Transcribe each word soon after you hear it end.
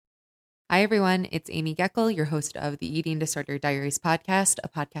Hi, everyone. It's Amy Geckel, your host of the Eating Disorder Diaries podcast, a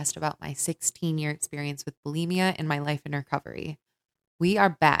podcast about my 16-year experience with bulimia and my life in recovery. We are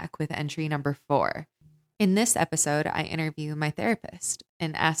back with entry number 4. In this episode, I interview my therapist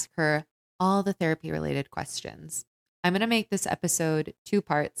and ask her all the therapy-related questions. I'm going to make this episode 2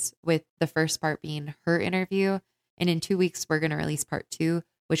 parts, with the first part being her interview, and in 2 weeks, we're going to release part 2,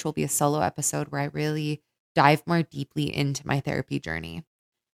 which will be a solo episode where I really dive more deeply into my therapy journey.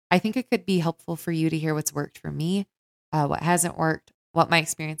 I think it could be helpful for you to hear what's worked for me, what hasn't worked, what my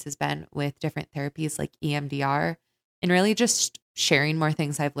experience has been with different therapies like EMDR, and really just sharing more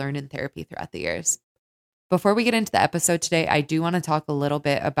things I've learned in therapy throughout the years. Before we get into the episode today, I do want to talk a little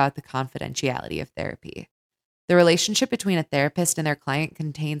bit about the confidentiality of therapy. The relationship between a therapist and their client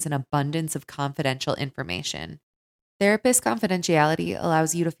contains an abundance of confidential information. Therapist confidentiality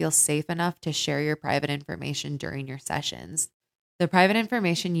allows you to feel safe enough to share your private information during your sessions. The private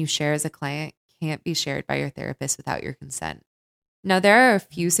information you share as a client can't be shared by your therapist without your consent. Now, there are a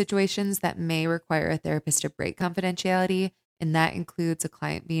few situations that may require a therapist to break confidentiality, and that includes a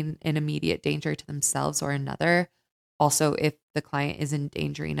client being in immediate danger to themselves or another. Also, if the client is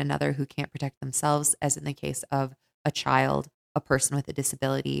endangering another who can't protect themselves, as in the case of a child, a person with a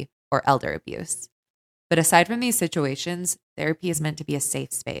disability, or elder abuse. But aside from these situations, therapy is meant to be a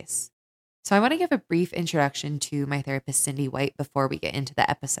safe space. So I want to give a brief introduction to my therapist, Cindy White, before we get into the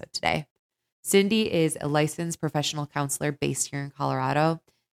episode today. Cindy is a licensed professional counselor based here in Colorado.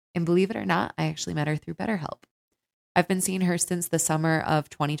 And believe it or not, I actually met her through BetterHelp. I've been seeing her since the summer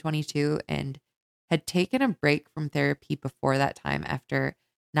of 2022 and had taken a break from therapy before that time after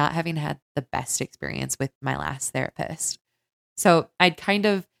not having had the best experience with my last therapist. So I'd kind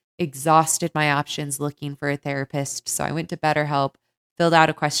of exhausted my options looking for a therapist. So I went to BetterHelp, filled out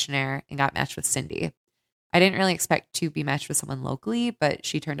a questionnaire, and got matched with Cindy. I didn't really expect to be matched with someone locally, but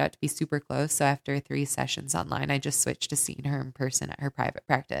she turned out to be super close. So after 3 sessions online, I just switched to seeing her in person at her private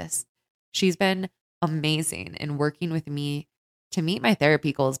practice. She's been amazing in working with me to meet my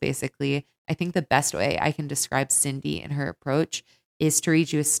therapy goals, basically. I think the best way I can describe Cindy and her approach is to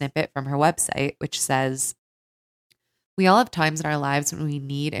read you a snippet from her website, which says, "We all have times in our lives when we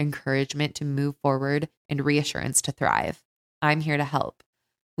need encouragement to move forward and reassurance to thrive. I'm here to help.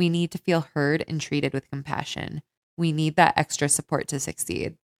 We need to feel heard and treated with compassion. We need that extra support to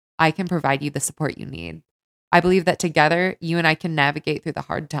succeed. I can provide you the support you need. I believe that together, you and I can navigate through the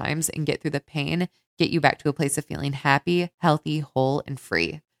hard times and get through the pain, get you back to a place of feeling happy, healthy, whole, and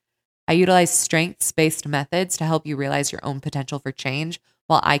free. I utilize strengths-based methods to help you realize your own potential for change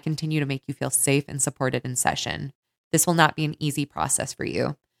while I continue to make you feel safe and supported in session. This will not be an easy process for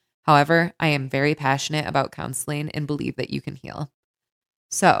you. However, I am very passionate about counseling and believe that you can heal."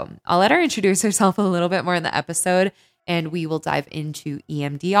 So I'll let her introduce herself a little bit more in the episode, and we will dive into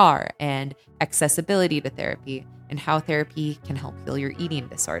EMDR and accessibility to therapy and how therapy can help heal your eating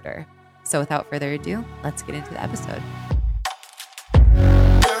disorder. So without further ado, let's get into the episode.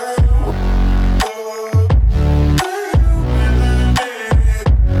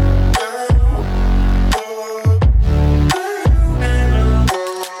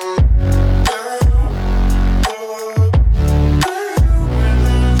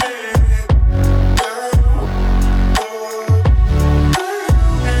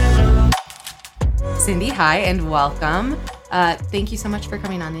 Cindy, hi, and welcome. Thank you so much for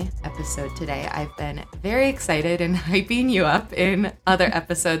coming on the episode today. I've been very excited and hyping you up in other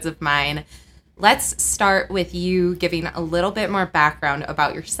episodes of mine. Let's start with you giving a little bit more background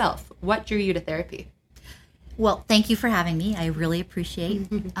about yourself. What drew you to therapy? Well, thank you for having me. I really appreciate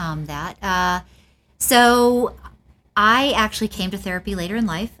that. So I actually came to therapy later in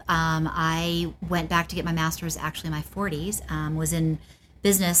life. I went back to get my master's actually in my 40s, was in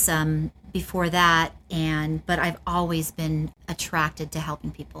business before that, but I've always been attracted to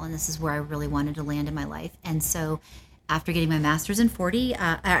helping people, and this is where I really wanted to land in my life. And so after getting my master's at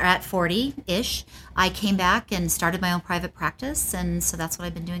 40-ish, I came back and started my own private practice, and so that's what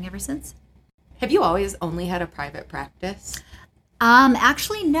I've been doing ever since. Have you always only had a private practice?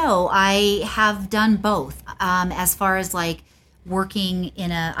 Actually, no. I have done both. As far as like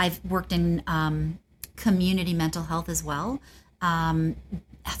I've worked in community mental health as well.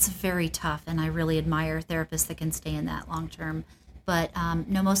 That's very tough, and I really admire therapists that can stay in that long term. But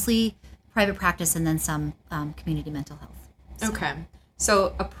no, mostly private practice and then some community mental health. So. Okay.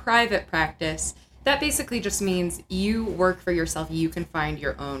 So a private practice, that basically just means you work for yourself. You can find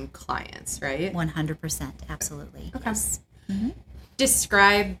your own clients, right? 100%. Absolutely. Okay. Yes. Mm-hmm.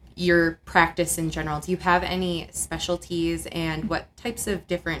 Describe your practice in general. Do you have any specialties, and what types of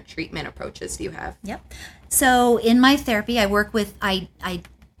different treatment approaches do you have? Yep. So in my therapy, I work with, I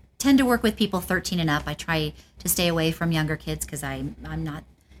tend to work with people 13 and up. I try to stay away from younger kids because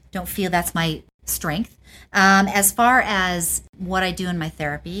don't feel that's my strength. As far as what I do in my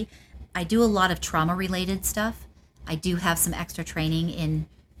therapy, I do a lot of trauma-related stuff. I do have some extra training in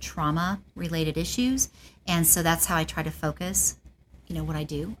trauma-related issues, and so that's how I try to focus, what I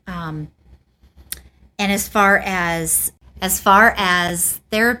do. And as far as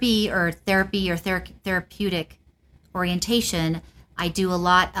therapy or therapeutic orientation, I do a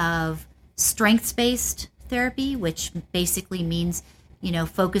lot of strengths-based therapy, which basically means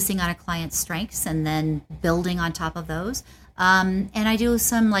focusing on a client's strengths and then building on top of those. And I do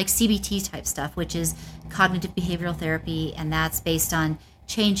some like CBT type stuff, which is cognitive behavioral therapy, and that's based on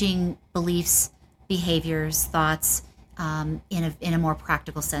changing beliefs, behaviors, thoughts in a more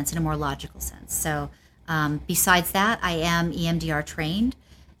practical sense, in a more logical sense. So besides that, I am EMDR trained,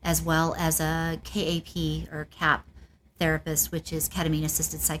 as well as a KAP or CAP therapist, which is ketamine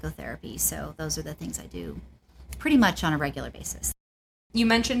assisted psychotherapy. So those are the things I do pretty much on a regular basis. You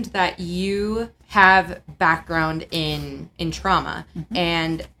mentioned that you have background in trauma, mm-hmm.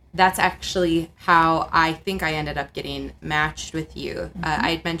 and that's actually how I think I ended up getting matched with you. Mm-hmm.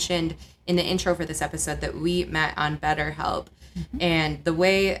 I had mentioned in the intro for this episode that we met on BetterHelp, mm-hmm. and the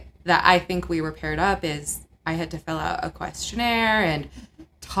way that I think we were paired up is I had to fill out a questionnaire and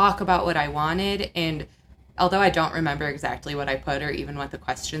talk about what I wanted, and although I don't remember exactly what I put or even what the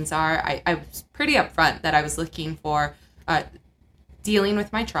questions are, I was pretty upfront that I was looking for dealing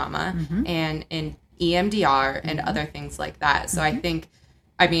with my trauma, mm-hmm. and in EMDR and mm-hmm. other things like that. So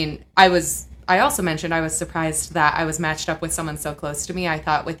mm-hmm. I also mentioned I was surprised that I was matched up with someone so close to me. I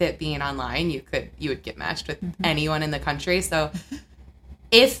thought with it being online, you would get matched with mm-hmm. anyone in the country. So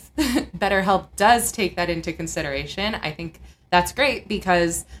if BetterHelp does take that into consideration, I think that's great,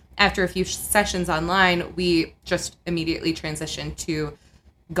 because after a few sessions online, we just immediately transitioned to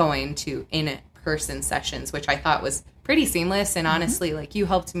going to in-person sessions, which I thought was pretty seamless. And honestly, mm-hmm. like, you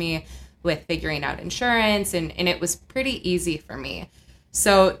helped me with figuring out insurance, and it was pretty easy for me.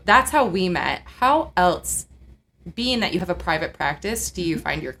 So that's how we met. How else, being that you have a private practice, do you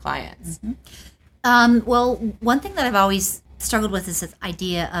find your clients? Mm-hmm. Well, one thing that I've always struggled with is this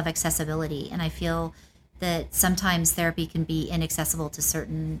idea of accessibility. And I feel that sometimes therapy can be inaccessible to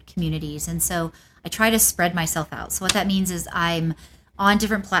certain communities. And so I try to spread myself out. So what that means is I'm on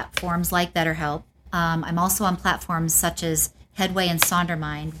different platforms like BetterHelp. I'm also on platforms such as Headway and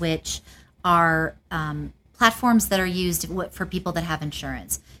Sondermind, which are platforms that are used for people that have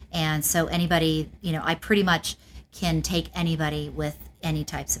insurance. And so anybody, I pretty much can take anybody with any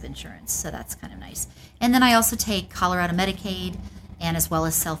types of insurance. So that's kind of nice. And then I also take Colorado Medicaid, and as well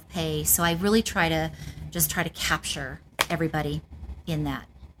as self-pay. So I really try to capture everybody in that.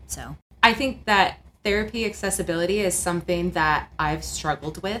 So I think that therapy accessibility is something that I've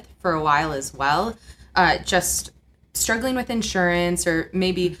struggled with for a while as well. Just struggling with insurance, or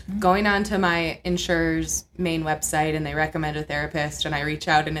maybe mm-hmm. going onto my insurer's main website and they recommend a therapist, and I reach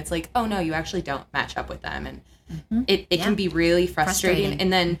out and it's like, oh no, you actually don't match up with them. And mm-hmm. it can be really frustrating.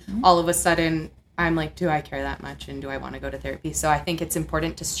 And then mm-hmm. all of a sudden I'm like, do I care that much? And do I want to go to therapy? So I think it's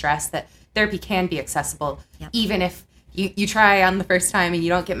important to stress that therapy can be accessible, yep. even if you try on the first time and you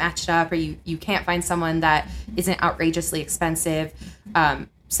don't get matched up, or you can't find someone that isn't outrageously expensive.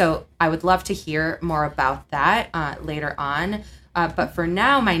 So I would love to hear more about that later on. But for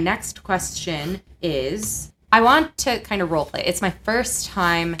now, my next question is, I want to kind of role play. It's my first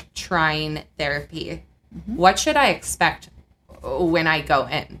time trying therapy. Mm-hmm. What should I expect when I go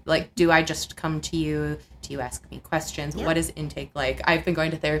in? Like, do I just come to you? Do you ask me questions? Yeah. What is intake like? I've been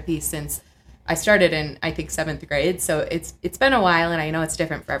going to therapy since I started in, I think, 7th grade. So it's been a while, and I know it's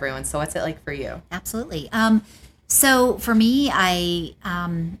different for everyone. So what's it like for you? Absolutely. So for me,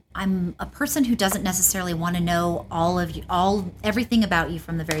 I'm a person who doesn't necessarily want to know everything about you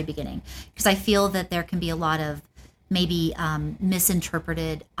from the very beginning, because I feel that there can be a lot of maybe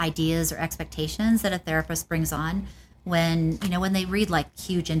misinterpreted ideas or expectations that a therapist brings on when they read like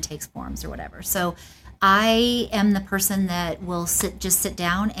huge intakes forms or whatever. So I am the person that will sit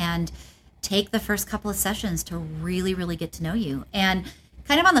down and take the first couple of sessions to really, really get to know you. And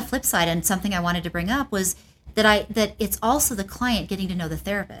kind of on the flip side, and something I wanted to bring up was that it's also the client getting to know the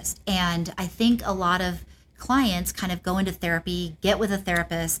therapist. And I think a lot of clients kind of go into therapy, get with a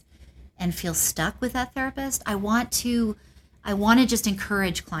therapist, and feel stuck with that therapist. I want to just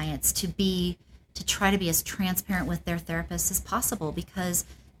encourage clients to try to be as transparent with their therapist as possible, because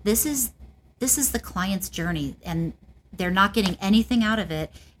this is the client's journey, and they're not getting anything out of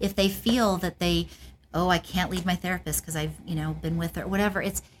it if they feel that I can't leave my therapist because I've been with her, whatever.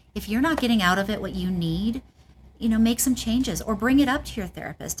 If you're not getting out of it what you need, make some changes or bring it up to your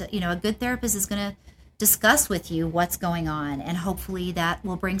therapist. A good therapist is going to discuss with you what's going on, and hopefully that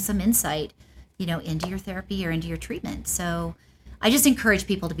will bring some insight, into your therapy or into your treatment. So I just encourage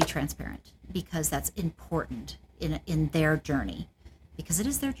people to be transparent, because that's important in their journey, because it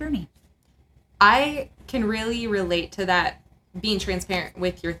is their journey. I can really relate to that, being transparent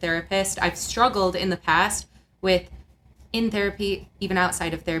with your therapist. I've struggled in the past with, in therapy, even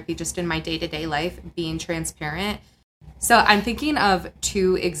outside of therapy, just in my day-to-day life, being transparent. So I'm thinking of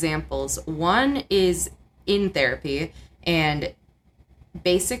 2 examples. One is in therapy, and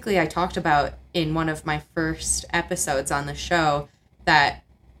basically I talked about in one of my first episodes on the show that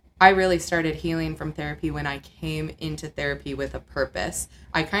I really started healing from therapy when I came into therapy with a purpose.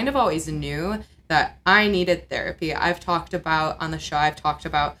 I kind of always knew that I needed therapy. I've talked about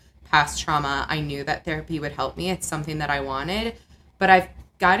past trauma. I knew that therapy would help me. It's something that I wanted, but I've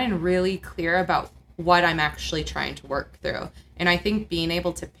gotten really clear about what I'm actually trying to work through. And I think being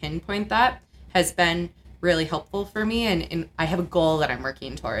able to pinpoint that has been really helpful for me. And I have a goal that I'm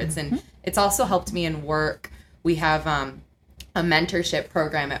working towards. And it's also helped me in work. We have a mentorship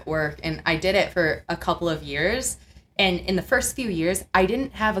program at work, and I did it for a couple of years. And in the first few years, I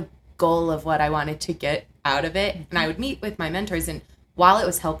didn't have a goal of what I wanted to get out of it. And I would meet with my mentors, and while it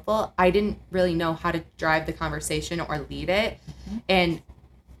was helpful, I didn't really know how to drive the conversation or lead it. And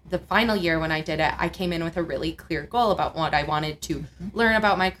the final year when I did it, I came in with a really clear goal about what I wanted to learn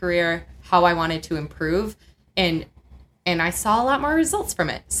about my career, how I wanted to improve, and I saw a lot more results from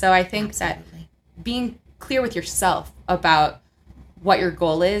it. So I think that being clear with yourself about what your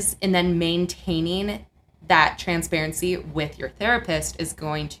goal is, and then maintaining that transparency with your therapist, is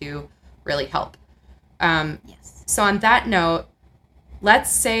going to really help. Yes. So on that note, let's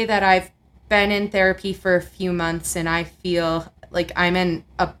say that I've been in therapy for a few months and I feel like I'm in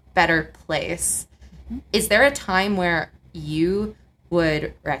a better place. Is there a time where you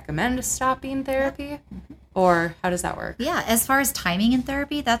would recommend stopping therapy? Or how does that work? Yeah, as far as timing in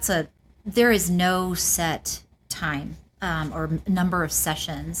therapy, there is no set time or number of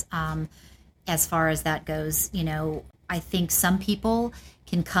sessions as far as that goes. I think some people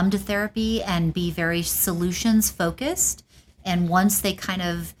can come to therapy and be very solutions focused. And once they kind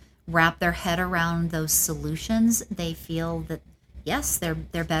of wrap their head around those solutions, they feel that, yes,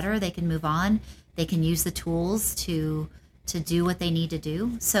 they're better. They can move on. They can use the tools to do what they need to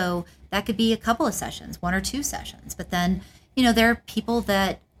do. So that could be a couple of sessions, 1 or 2 sessions. But then, there are people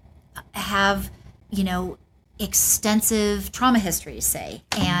that have, extensive trauma histories, say,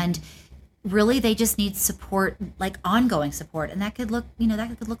 and really they just need support, like ongoing support. And that could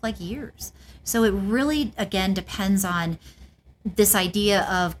look like years. So it really, again, depends on this idea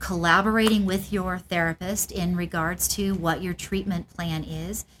of collaborating with your therapist in regards to what your treatment plan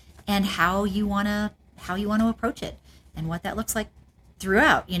is and how you want to approach it and what that looks like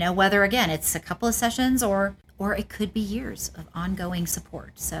throughout, whether, again, it's a couple of sessions or it could be years of ongoing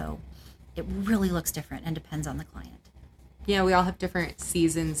support. So it really looks different and depends on the client. Yeah, we all have different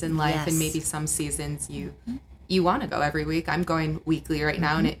seasons in life, Yes. and maybe some seasons you want to go every week. I'm going weekly right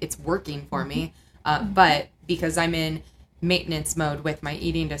now, and it's working for me. But because I'm in maintenance mode with my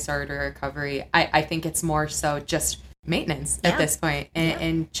eating disorder recovery, I think it's more so just maintenance at this point,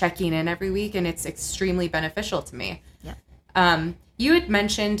 and checking in every week, and it's extremely beneficial to me. Yeah. You had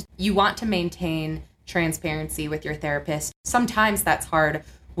mentioned you want to maintain transparency with your therapist. Sometimes that's hard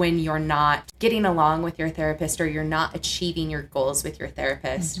when you're not getting along with your therapist or you're not achieving your goals with your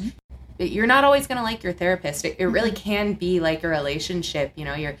therapist. You're not always going to like your therapist. It really can be like a relationship.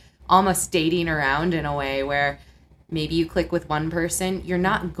 You're almost dating around in a way where maybe you click with one person, you're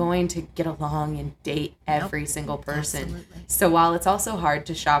not going to get along and date every single person. Absolutely. So while it's also hard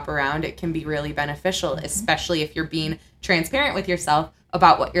to shop around, it can be really beneficial, especially if you're being transparent with yourself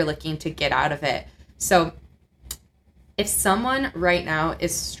about what you're looking to get out of it. So if someone right now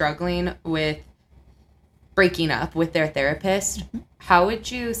is struggling with breaking up with their therapist, how would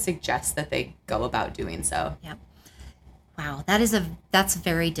you suggest that they go about doing so? Yep. Wow, that's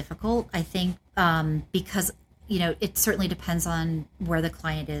very difficult, I think, because it certainly depends on where the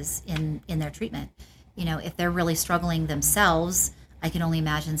client is in their treatment. If they're really struggling themselves, I can only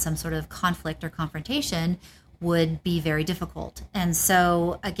imagine some sort of conflict or confrontation would be very difficult. And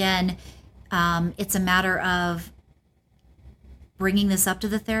so, again, it's a matter of bringing this up to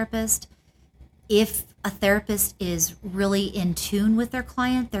the therapist. If a therapist is really in tune with their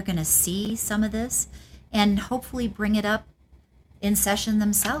client, they're going to see some of this and hopefully bring it up in session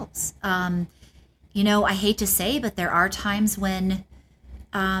themselves. I hate to say, but there are times when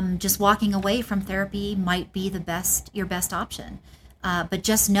just walking away from therapy might be your best option. But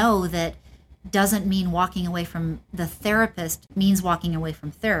just know that doesn't mean walking away from the therapist, means walking away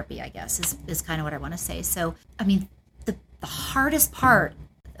from therapy, I guess, is kind of what I want to say. So, I mean, the hardest part,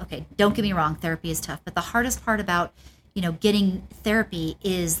 okay, don't get me wrong, therapy is tough, but the hardest part about, getting therapy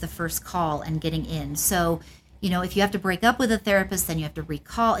is the first call and getting in. So, if you have to break up with a therapist, then you have to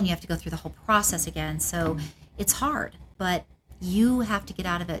recall and you have to go through the whole process again. So it's hard, but you have to get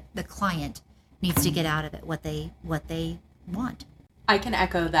out of it. The client needs to get out of it what they want. I can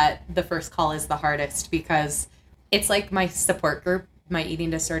echo that the first call is the hardest, because it's like my support group, my eating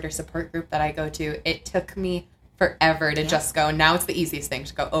disorder support group that I go to. It took me forever to just go. Now it's the easiest thing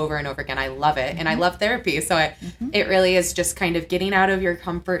to go over and over again. I love it. And I love therapy. So it really is just kind of getting out of your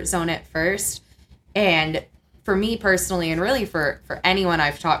comfort zone at first. And for me personally, and really for anyone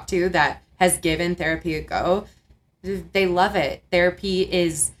I've talked to that has given therapy a go, they love it. Therapy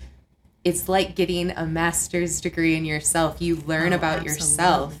it's like getting a master's degree in yourself. You learn about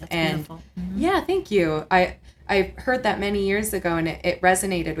yourself. That's and beautiful. yeah, thank you. I heard that many years ago, and it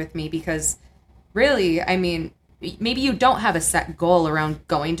resonated with me, because really, I mean, maybe you don't have a set goal around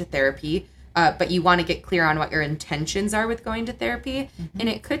going to therapy, but you want to get clear on what your intentions are with going to therapy. And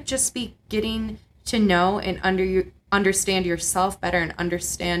it could just be getting to know and understand yourself better and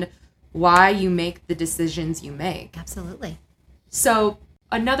understand why you make the decisions you make. Absolutely. So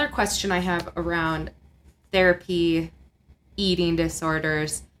another question I have around therapy, eating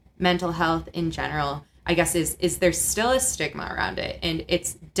disorders, mental health in general, I guess is there still a stigma around it? And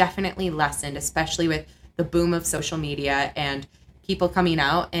it's definitely lessened, especially with the boom of social media and people coming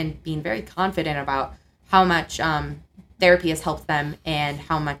out and being very confident about how much therapy has helped them and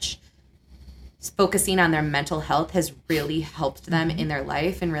how much focusing on their mental health has really helped them in their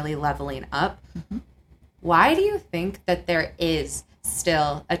life and really leveling up. Why do you think that there is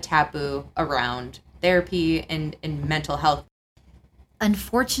still a taboo around therapy and mental health?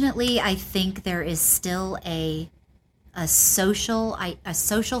 Unfortunately, I think there is still a social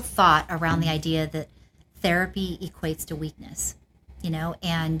thought around the idea that therapy equates to weakness,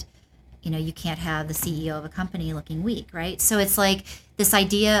 and you can't have the CEO of a company looking weak, right? So it's like this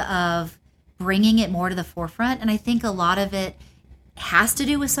idea of bringing it more to the forefront, and I think a lot of it has to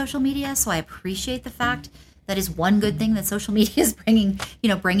do with social media. So I appreciate the fact that is one good thing that social media is bringing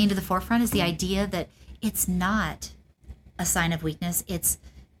to the forefront, is the idea that it's not a sign of weakness. It's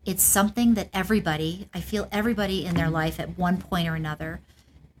something that I feel everybody in their life at one point or another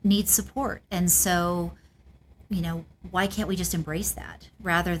needs support. And so, why can't we just embrace that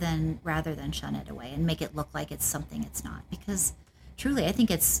rather than shun it away and make it look like it's something it's not? Because truly, I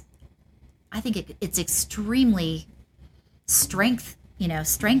think it's extremely strength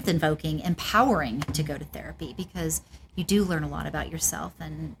invoking, empowering to go to therapy, because you do learn a lot about yourself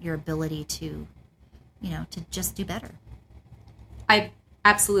and your ability to just do better. I've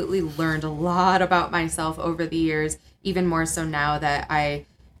absolutely learned a lot about myself over the years, even more so now that I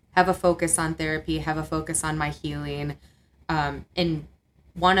have a focus on therapy, have a focus on my healing. And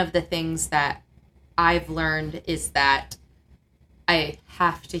one of the things that I've learned is that I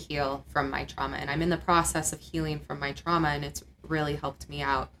have to heal from my trauma, and I'm in the process of healing from my trauma, and it's really helped me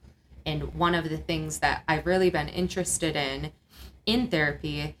out. And one of the things that I've really been interested in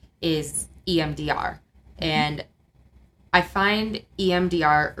therapy is EMDR. And I find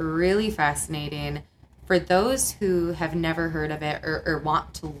EMDR really fascinating. For those who have never heard of it or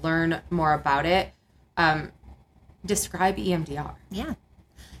want to learn more about it, describe EMDR. Yeah.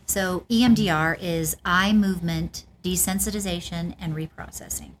 So EMDR is eye movement desensitization and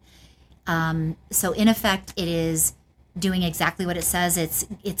reprocessing. So in effect, it is doing exactly what it says.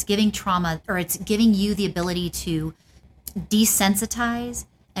 It's giving trauma, or it's giving you the ability to desensitize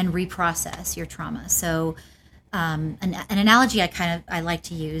and reprocess your trauma. So an analogy I like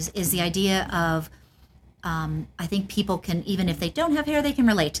to use is the idea of, I think people can, even if they don't have hair, they can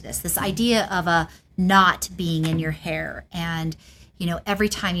relate to this idea of a knot being in your hair. And, every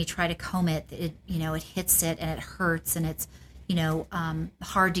time you try to comb it, it hits it and it hurts, and it's,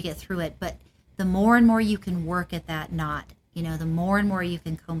 hard to get through it. But the more and more you can work at that knot, the more and more you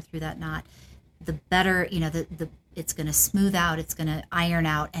can comb through that knot, the better, it's going to smooth out, it's going to iron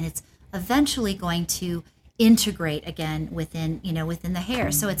out, and it's eventually going to integrate again within the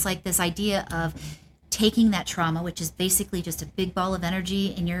hair. So it's like this idea of taking that trauma, which is basically just a big ball of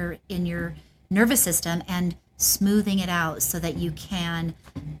energy in your nervous system, and smoothing it out so that you can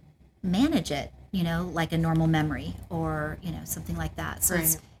manage it, like a normal memory or, something like that. So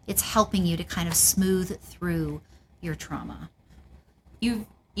right. It's helping you to kind of smooth through your trauma. You've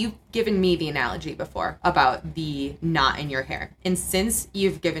given me the analogy before about the knot in your hair. And since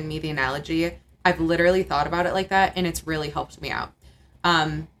you've given me the analogy, I've literally thought about it like that, and it's really helped me out.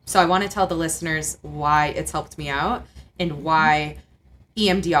 So I want to tell the listeners why it's helped me out and why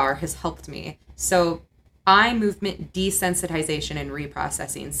EMDR has helped me. So eye movement desensitization and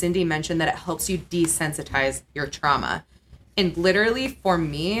reprocessing. Cindy mentioned that it helps you desensitize your trauma. And literally for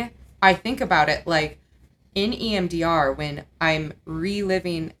me, I think about it like in EMDR, when I'm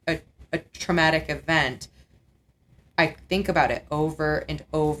reliving a traumatic event, I think about it over and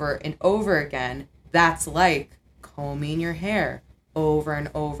over and over again. That's like combing your hair over and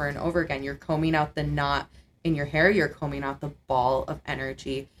over and over again. You're combing out the knot in your hair. You're combing out the ball of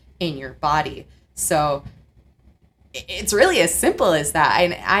energy in your body. So it's really as simple as that.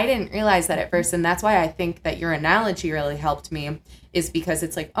 I didn't realize that at first. And that's why I think that your analogy really helped me, is because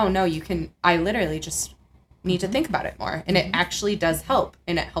it's like, oh no, I literally just need to think about it more. And it actually does help,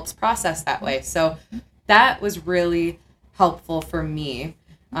 and it helps process that way. So that was really helpful for me.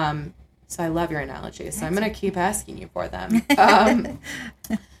 So I love your analogies. So I'm going to keep asking you for them.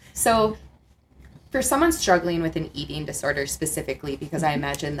 So for someone struggling with an eating disorder specifically, because I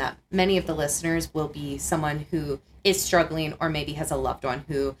imagine that many of the listeners will be someone who is struggling or maybe has a loved one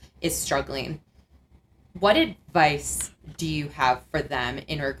who is struggling, what advice do you have for them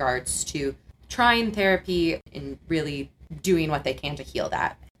in regards to trying therapy and really doing what they can to heal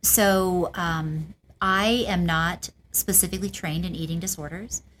that? So I am not specifically trained in eating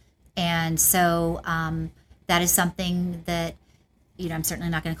disorders. And so that is something that, I'm certainly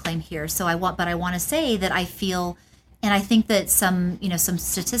not going to claim here. But I want to say that I feel, and I think that some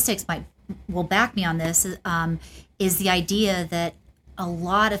statistics will back me on this, is the idea that a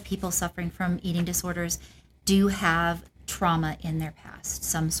lot of people suffering from eating disorders do have trauma in their past,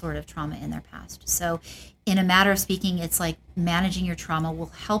 some sort of trauma in their past. So in a matter of speaking, it's like managing your trauma will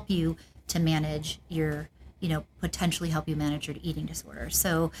help you to manage your, potentially help you manage your eating disorder.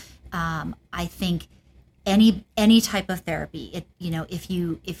 So I think any type of therapy,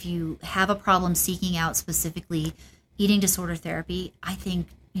 if you have a problem seeking out specifically eating disorder therapy, I think,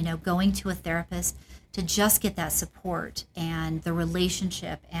 going to a therapist to just get that support and the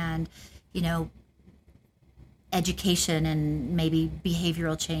relationship and, education and maybe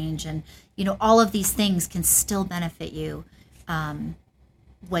behavioral change and, all of these things can still benefit you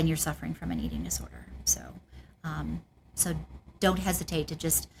when you're suffering from an eating disorder. So don't hesitate to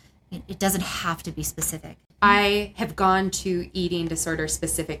just, it doesn't have to be specific. I have gone to eating disorder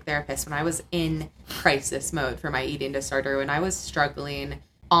specific therapists when I was in crisis mode for my eating disorder. When I was struggling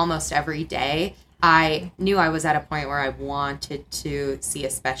almost every day, I knew I was at a point where I wanted to see a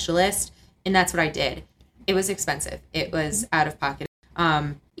specialist, and that's what I did. It was expensive. It was out of pocket.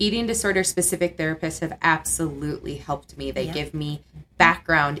 Eating disorder specific therapists have absolutely helped me. They give me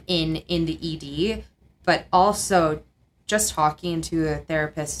background in the ED, but also just talking to a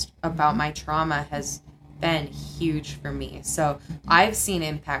therapist about my trauma has been huge for me. So I've seen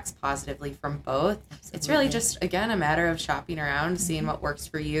impacts positively from both. Absolutely. It's really just, again, a matter of shopping around, seeing what works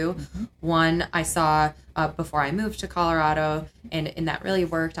for you. One I saw before I moved to Colorado, and that really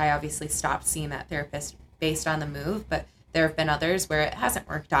worked. I obviously stopped seeing that therapist based on the move, but there have been others where it hasn't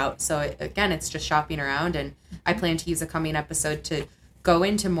worked out. So again, it's just shopping around, and I plan to use a coming episode to go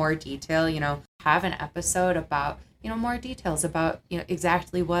into more detail, have an episode about more details about,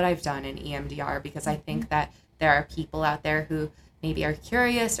 exactly what I've done in EMDR, because I think that there are people out there who maybe are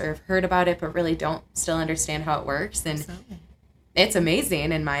curious or have heard about it, but really don't still understand how it works. And it's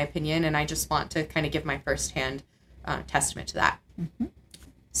amazing in my opinion. And I just want to kind of give my firsthand testament to that.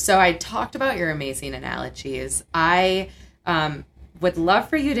 So I talked about your amazing analogies. I would love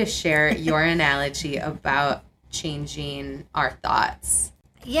for you to share your analogy about changing our thoughts.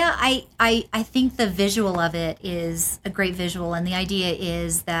 Yeah, I think the visual of it is a great visual. And the idea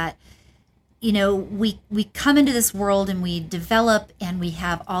is that, we come into this world and we develop and we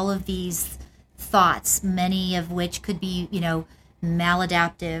have all of these thoughts, many of which could be,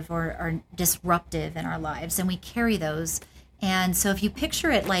 maladaptive or disruptive in our lives. And we carry those. And so if you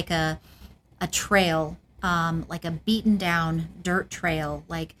picture it like a trail, like a beaten down dirt trail,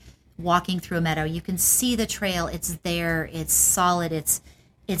 like walking through a meadow, you can see the trail. It's there. It's solid. It's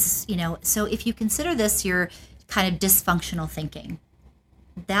so if you consider this your kind of dysfunctional thinking,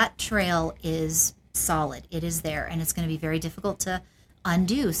 that trail is solid. It is there, and it's going to be very difficult to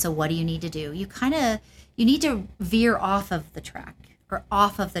undo. So what do you need to do? You need to veer off of the track or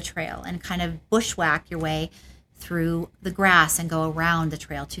off of the trail and kind of bushwhack your way through the grass and go around the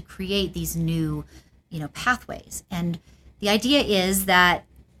trail to create these new, pathways. And the idea is that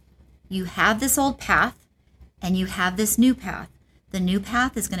you have this old path and you have this new path. The new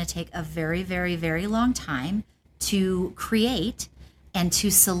path is going to take a very, very, very long time to create and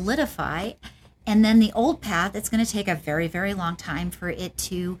to solidify. And then the old path, it's going to take a very, very long time for it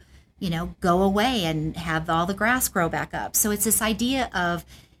to, go away and have all the grass grow back up. So it's this idea of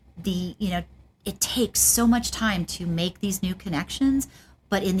it takes so much time to make these new connections,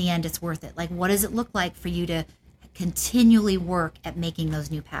 but in the end, it's worth it. Like, what does it look like for you to continually work at making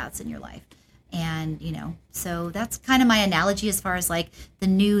those new paths in your life? And, so that's kind of my analogy as far as like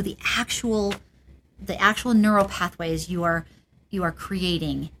the actual neural pathways you are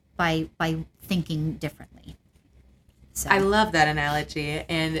creating by thinking differently. So. I love that analogy,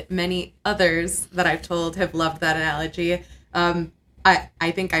 and many others that I've told have loved that analogy. I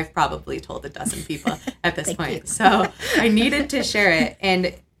think I've probably told a dozen people at this point, so I needed to share it.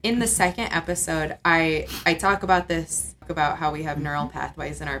 And in the second episode, I talk about how we have neural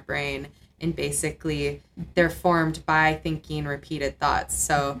pathways in our brain, and basically they're formed by thinking repeated thoughts.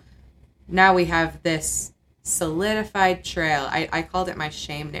 So now we have this solidified trail. I called it my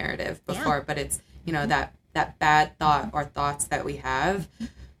shame narrative before, but it's, that bad thought or thoughts that we have.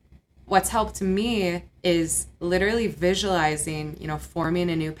 What's helped me is literally visualizing, forming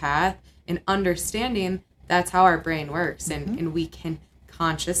a new path and understanding that's how our brain works. And we can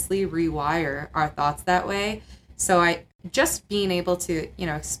consciously rewire our thoughts that way. So just being able to,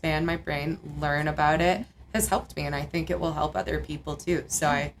 expand my brain, learn about it has helped me. And I think it will help other people too. So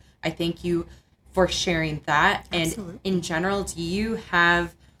I thank you for sharing that. Absolutely. And in general, do you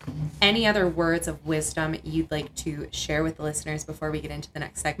have any other words of wisdom you'd like to share with the listeners before we get into the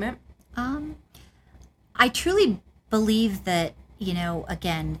next segment? I truly believe that,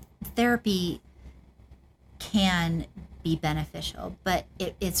 again, therapy can be beneficial, but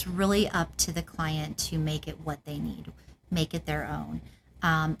it's really up to the client to make it what they need, make it their own.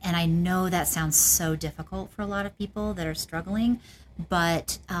 And I know that sounds so difficult for a lot of people that are struggling,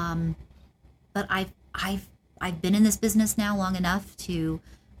 but I've been in this business now long enough to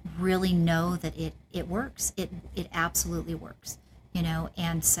really know that it works. It absolutely works,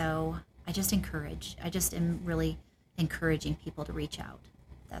 and so I just am really encouraging people to reach out.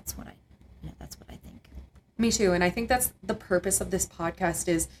 That's what I think. Me too. And I think that's the purpose of this podcast,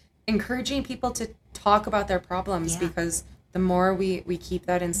 is encouraging people to talk about their problems, because the more we keep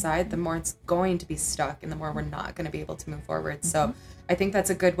that inside, the more it's going to be stuck and the more we're not going to be able to move forward. So I think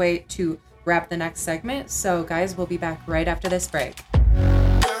that's a good way to wrap the next segment. So guys, we'll be back right after this break.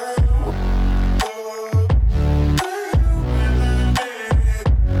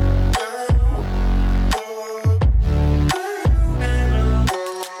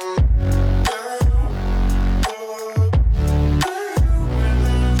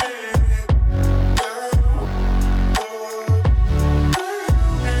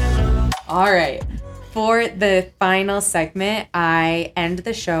 All right. For the final segment, I end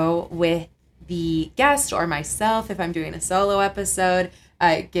the show with the guest or myself, if I'm doing a solo episode,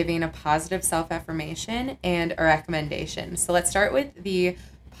 giving a positive self-affirmation and a recommendation. So let's start with the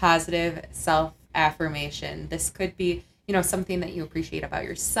positive self-affirmation. This could be, something that you appreciate about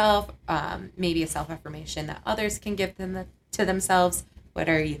yourself, maybe a self-affirmation that others can give to themselves. What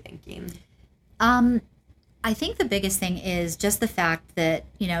are you thinking? I think the biggest thing is just the fact that,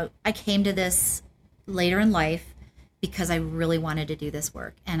 I came to this later in life because I really wanted to do this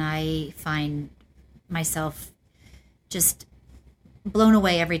work. And I find myself just blown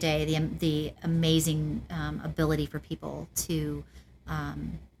away every day, the amazing ability for people to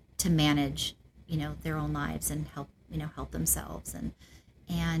manage, their own lives and help themselves.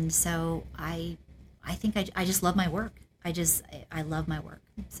 And so I think I just love my work. I love my work.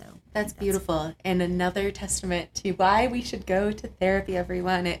 So that's beautiful. And another testament to why we should go to therapy,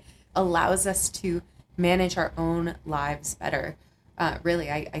 everyone. It allows us to manage our own lives better.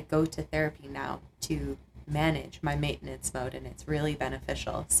 Really, I go to therapy now to manage my maintenance mode, and it's really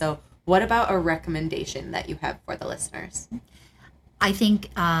beneficial. So what about a recommendation that you have for the listeners? I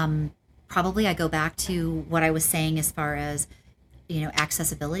think probably I go back to what I was saying as far as,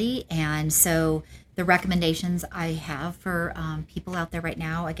 accessibility. And so the recommendations I have for people out there right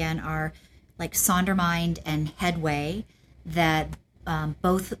now, again, are like Sondermind and Headway, that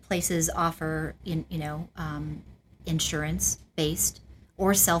both places offer insurance-based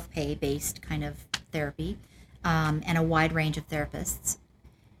or self-pay based kind of therapy, and a wide range of therapists.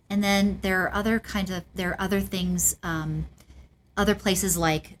 And then there are other things, other places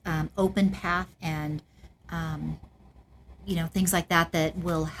like Open Path and things like that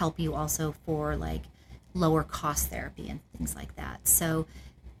will help you also for like lower cost therapy and things like that. So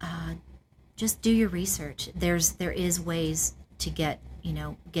just do your research. There is ways to get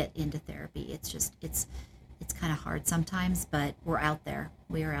into therapy. It's kind of hard sometimes, but we're out there.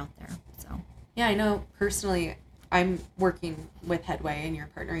 We are out there. So yeah, I know personally, I'm working with Headway and you're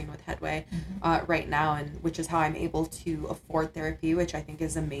partnering with Headway right now, and which is how I'm able to afford therapy, which I think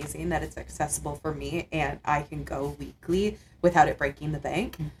is amazing that it's accessible for me and I can go weekly without it breaking the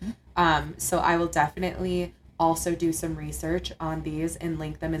bank. So I will definitely also do some research on these and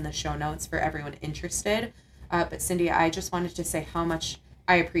link them in the show notes for everyone interested. But Cindy, I just wanted to say how much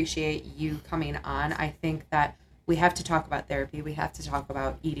I appreciate you coming on. I think that we have to talk about therapy. We have to talk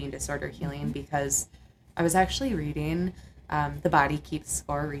about eating disorder healing, because I was actually reading The Body Keeps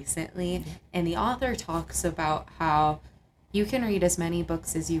Score recently, and the author talks about how you can read as many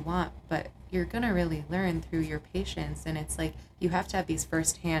books as you want, but you're going to really learn through your patients. And it's like you have to have these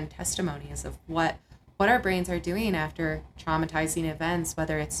firsthand testimonies of what our brains are doing after traumatizing events,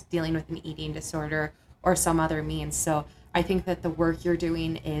 whether it's dealing with an eating disorder or some other means. So I think that the work you're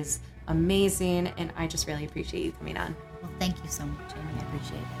doing is amazing, and I just really appreciate you coming on. Well, thank you so much, Amy. I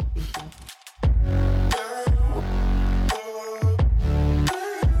appreciate it. Thank you.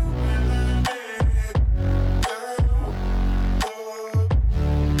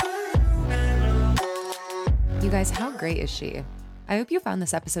 You guys, how great is she? I hope you found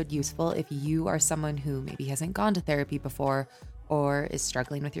this episode useful if you are someone who maybe hasn't gone to therapy before or is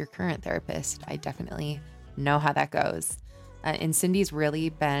struggling with your current therapist. I definitely know how that goes. And Cindy's really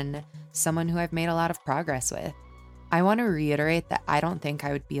been someone who I've made a lot of progress with. I want to reiterate that I don't think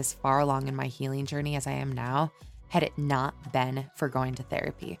I would be as far along in my healing journey as I am now had it not been for going to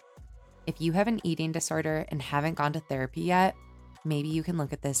therapy. If you have an eating disorder and haven't gone to therapy yet, maybe you can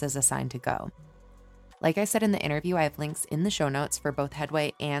look at this as a sign to go. Like I said in the interview, I have links in the show notes for both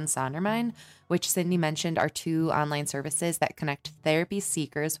Headway and Sondermind, which Cindy mentioned are 2 online services that connect therapy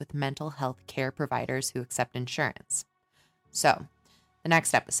seekers with mental health care providers who accept insurance. So, the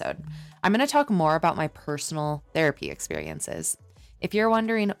next episode, I'm going to talk more about my personal therapy experiences. If you're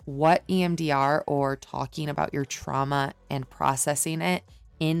wondering what EMDR or talking about your trauma and processing it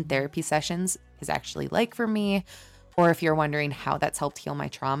in therapy sessions is actually like for me, or if you're wondering how that's helped heal my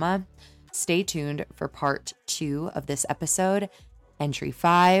trauma, stay tuned for part 2 of this episode, entry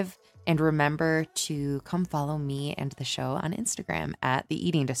 5, and remember to come follow me and the show on Instagram at The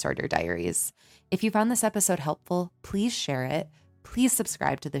Eating Disorder Diaries. If you found this episode helpful, please share it. Please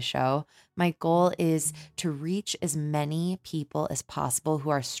subscribe to the show. My goal is to reach as many people as possible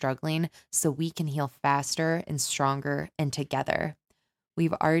who are struggling so we can heal faster and stronger and together.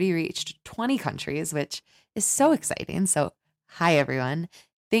 We've already reached 20 countries, which is so exciting. So, hi, everyone.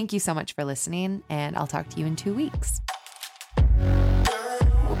 Thank you so much for listening, and I'll talk to you in 2 weeks.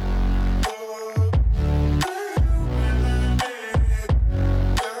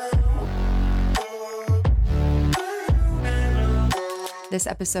 This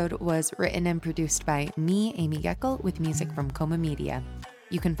episode was written and produced by me, Amy Geckel, with music from Coma Media.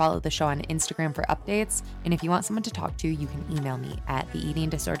 You can follow the show on Instagram for updates, and if you want someone to talk to, you can email me at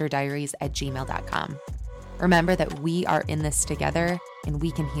theeatingdisorderdiaries@gmail.com. Remember that we are in this together, and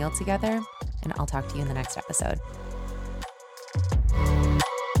we can heal together, and I'll talk to you in the next episode.